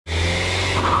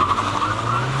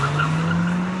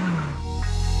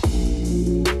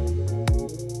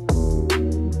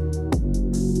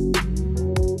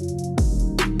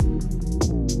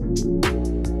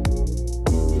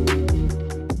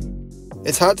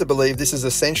hard to believe this is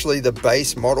essentially the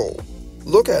base model.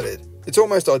 Look at it, it's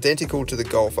almost identical to the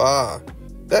Golf R.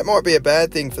 That might be a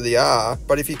bad thing for the R,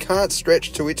 but if you can't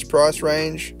stretch to its price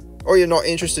range, or you're not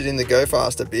interested in the go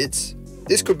faster bits,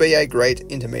 this could be a great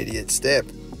intermediate step.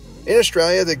 In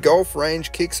Australia, the Golf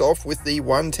range kicks off with the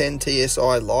 110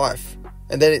 TSI Life,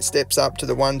 and then it steps up to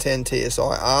the 110 TSI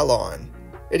R line.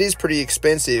 It is pretty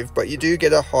expensive, but you do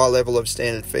get a high level of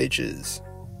standard features.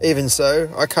 Even so,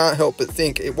 I can't help but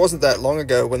think it wasn't that long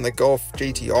ago when the Golf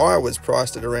GTI was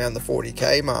priced at around the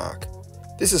 40k mark.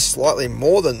 This is slightly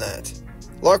more than that.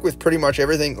 Like with pretty much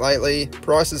everything lately,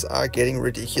 prices are getting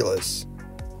ridiculous.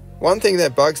 One thing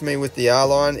that bugs me with the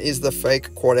R-Line is the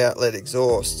fake quad outlet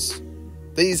exhausts.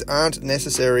 These aren't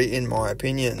necessary in my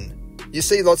opinion. You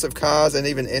see lots of cars and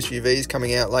even SUVs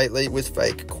coming out lately with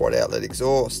fake quad outlet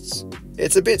exhausts.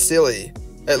 It's a bit silly.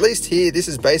 At least here, this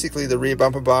is basically the rear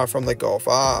bumper bar from the Golf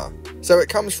R, so it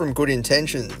comes from good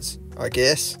intentions, I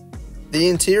guess. The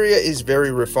interior is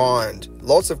very refined,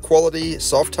 lots of quality,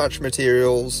 soft touch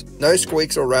materials, no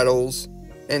squeaks or rattles,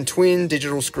 and twin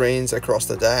digital screens across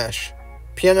the dash.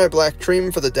 Piano black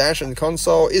trim for the dash and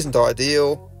console isn't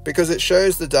ideal, because it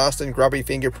shows the dust and grubby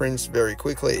fingerprints very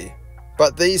quickly.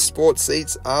 But these sports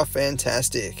seats are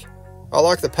fantastic. I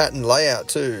like the pattern layout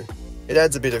too, it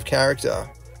adds a bit of character.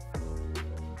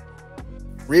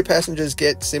 Rear passengers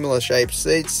get similar shaped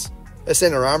seats, a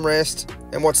centre armrest,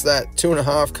 and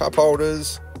 2.5 cup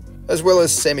holders, as well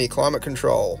as semi-climate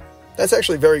control. That's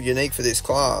actually very unique for this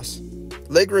class.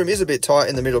 Legroom is a bit tight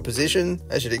in the middle position,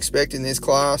 as you'd expect in this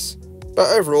class, but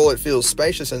overall it feels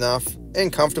spacious enough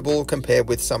and comfortable compared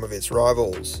with some of its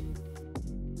rivals.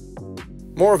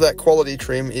 More of that quality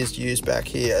trim is used back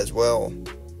here as well.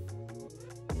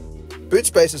 Boot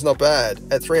space is not bad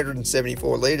at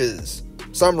 374 litres.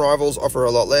 Some rivals offer a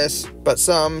lot less, but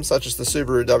some, such as the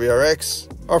Subaru WRX,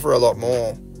 offer a lot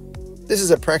more. This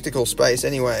is a practical space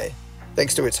anyway,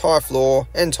 thanks to its high floor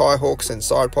and tie hooks and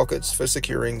side pockets for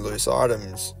securing loose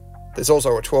items. There's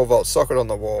also a 12-volt socket on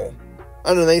the wall.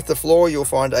 Underneath the floor you'll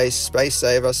find a space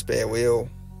saver spare wheel.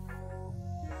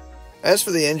 As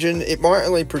for the engine, it might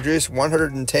only produce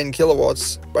 110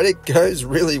 kilowatts, but it goes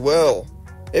really well.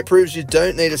 It proves you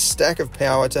don't need a stack of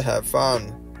power to have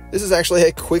fun. This is actually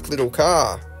a quick little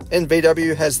car, and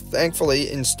VW has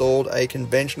thankfully installed a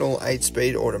conventional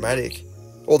 8-speed automatic.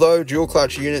 Although dual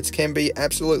clutch units can be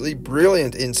absolutely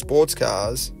brilliant in sports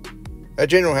cars, a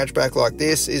general hatchback like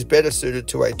this is better suited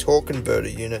to a torque converter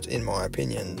unit in my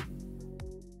opinion.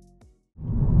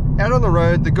 Out on the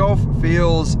road, the Golf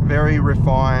feels very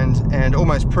refined and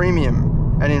almost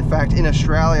premium, and in fact in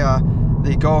Australia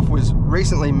the Golf was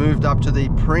recently moved up to the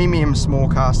premium small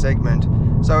car segment,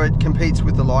 so it competes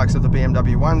with the likes of the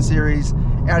BMW 1 Series,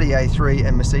 Audi A3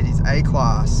 and Mercedes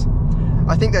A-Class.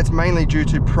 I think that's mainly due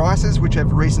to prices which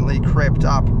have recently crept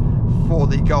up for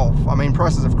the Golf. I mean,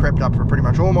 prices have crept up for pretty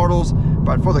much all models,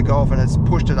 but for the Golf, and it's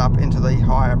pushed it up into the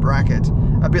higher bracket,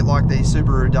 a bit like the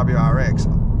Subaru WRX.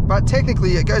 But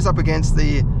technically it goes up against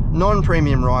the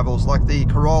non-premium rivals like the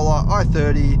Corolla,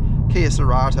 i30, Kia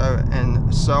Cerato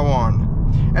and so on.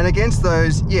 And against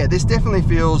those, yeah, this definitely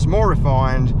feels more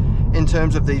refined in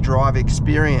terms of the drive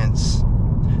experience.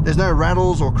 There's no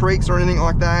rattles or creaks or anything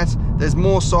like that. There's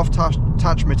more soft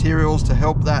touch materials to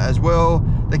help that as well.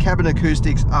 The cabin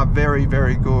acoustics are very,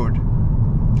 very good.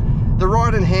 The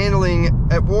ride and handling,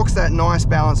 it walks that nice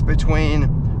balance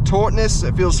between tautness,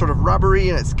 it feels sort of rubbery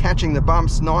and it's catching the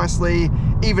bumps nicely,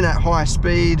 even at high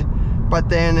speed, but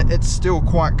then it's still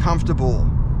quite comfortable.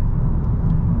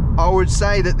 I would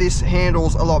say that this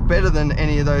handles a lot better than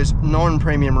any of those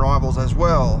non-premium rivals as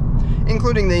well,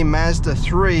 including the Mazda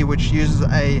 3, which uses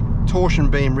a torsion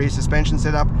beam rear suspension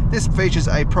setup. This features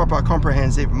a proper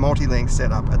comprehensive multi-link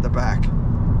setup at the back.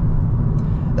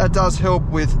 That does help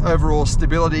with overall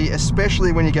stability,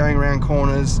 especially when you're going around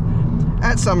corners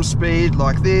at some speed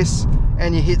like this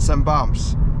and you hit some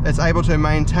bumps. It's able to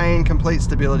maintain complete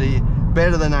stability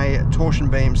better than a torsion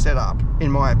beam setup,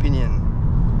 in my opinion.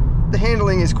 The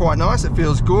handling is quite nice, it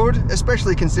feels good,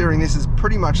 especially considering this is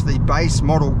pretty much the base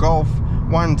model Golf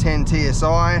 110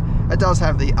 TSI. It does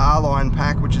have the R-Line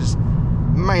pack, which is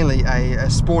mainly a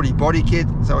sporty body kit,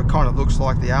 so it kind of looks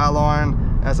like the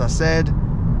R-Line, as I said.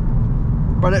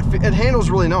 But it handles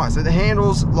really nice. It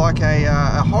handles like a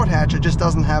hot hatch, it just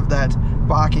doesn't have that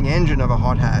barking engine of a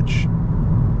hot hatch.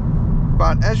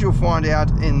 But as you'll find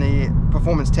out in the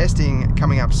performance testing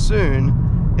coming up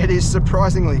soon, it is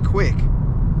surprisingly quick.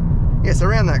 Yes,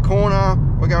 around that corner,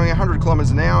 we're going 100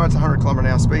 kilometers an hour, it's a 100 kilometer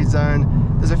an hour speed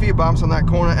zone. There's a few bumps on that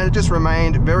corner and it just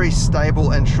remained very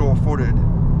stable and sure-footed.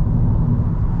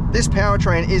 This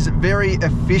powertrain is very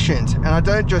efficient, and I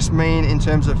don't just mean in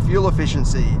terms of fuel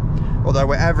efficiency. although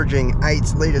we're averaging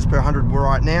 8 litres per 100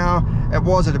 right now. It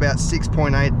was at about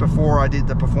 6.8 before I did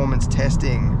the performance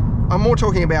testing. I'm more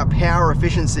talking about power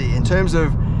efficiency in terms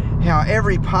of how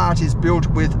every part is built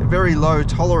with very low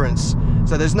tolerance.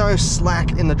 So there's no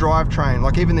slack in the drivetrain,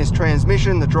 like even this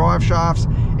transmission, the drive shafts,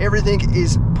 everything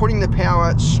is putting the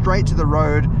power straight to the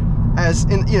road as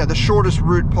in, you know, the shortest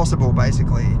route possible,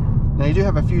 basically. Now you do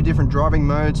have a few different driving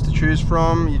modes to choose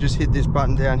from. You just hit this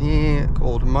button down here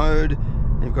called mode.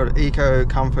 You've got eco,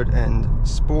 comfort and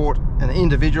sport, and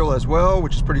individual as well,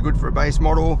 which is pretty good for a base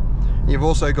model. You've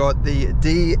also got the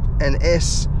D and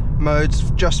S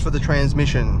modes just for the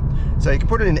transmission. So you can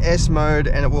put it in S mode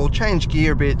and it will change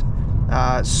gear a bit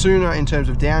sooner in terms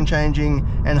of down changing,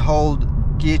 and hold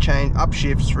gear change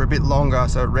upshifts for a bit longer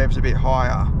so it revs a bit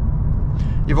higher.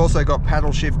 You've also got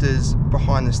paddle shifters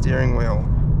behind the steering wheel.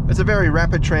 It's a very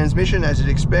rapid transmission, as you'd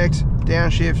expect.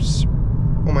 Downshifts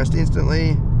almost instantly.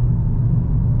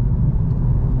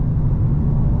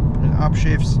 And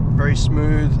upshifts very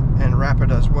smooth and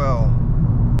rapid as well.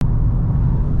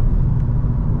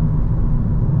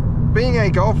 Being a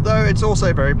Golf though, it's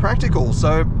also very practical,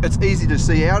 so it's easy to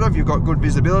see out of. You've got good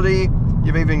visibility.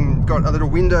 You've even got a little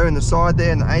window in the side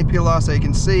there in the A-pillar, so you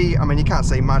can see, I mean, you can't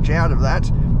see much out of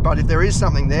that, but if there is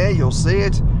something there, you'll see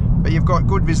it. But you've got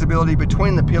good visibility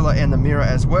between the pillar and the mirror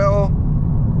as well.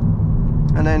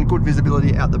 And then good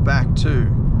visibility out the back too.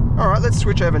 All right, let's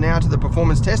switch over now to the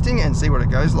performance testing and see what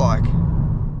it goes like.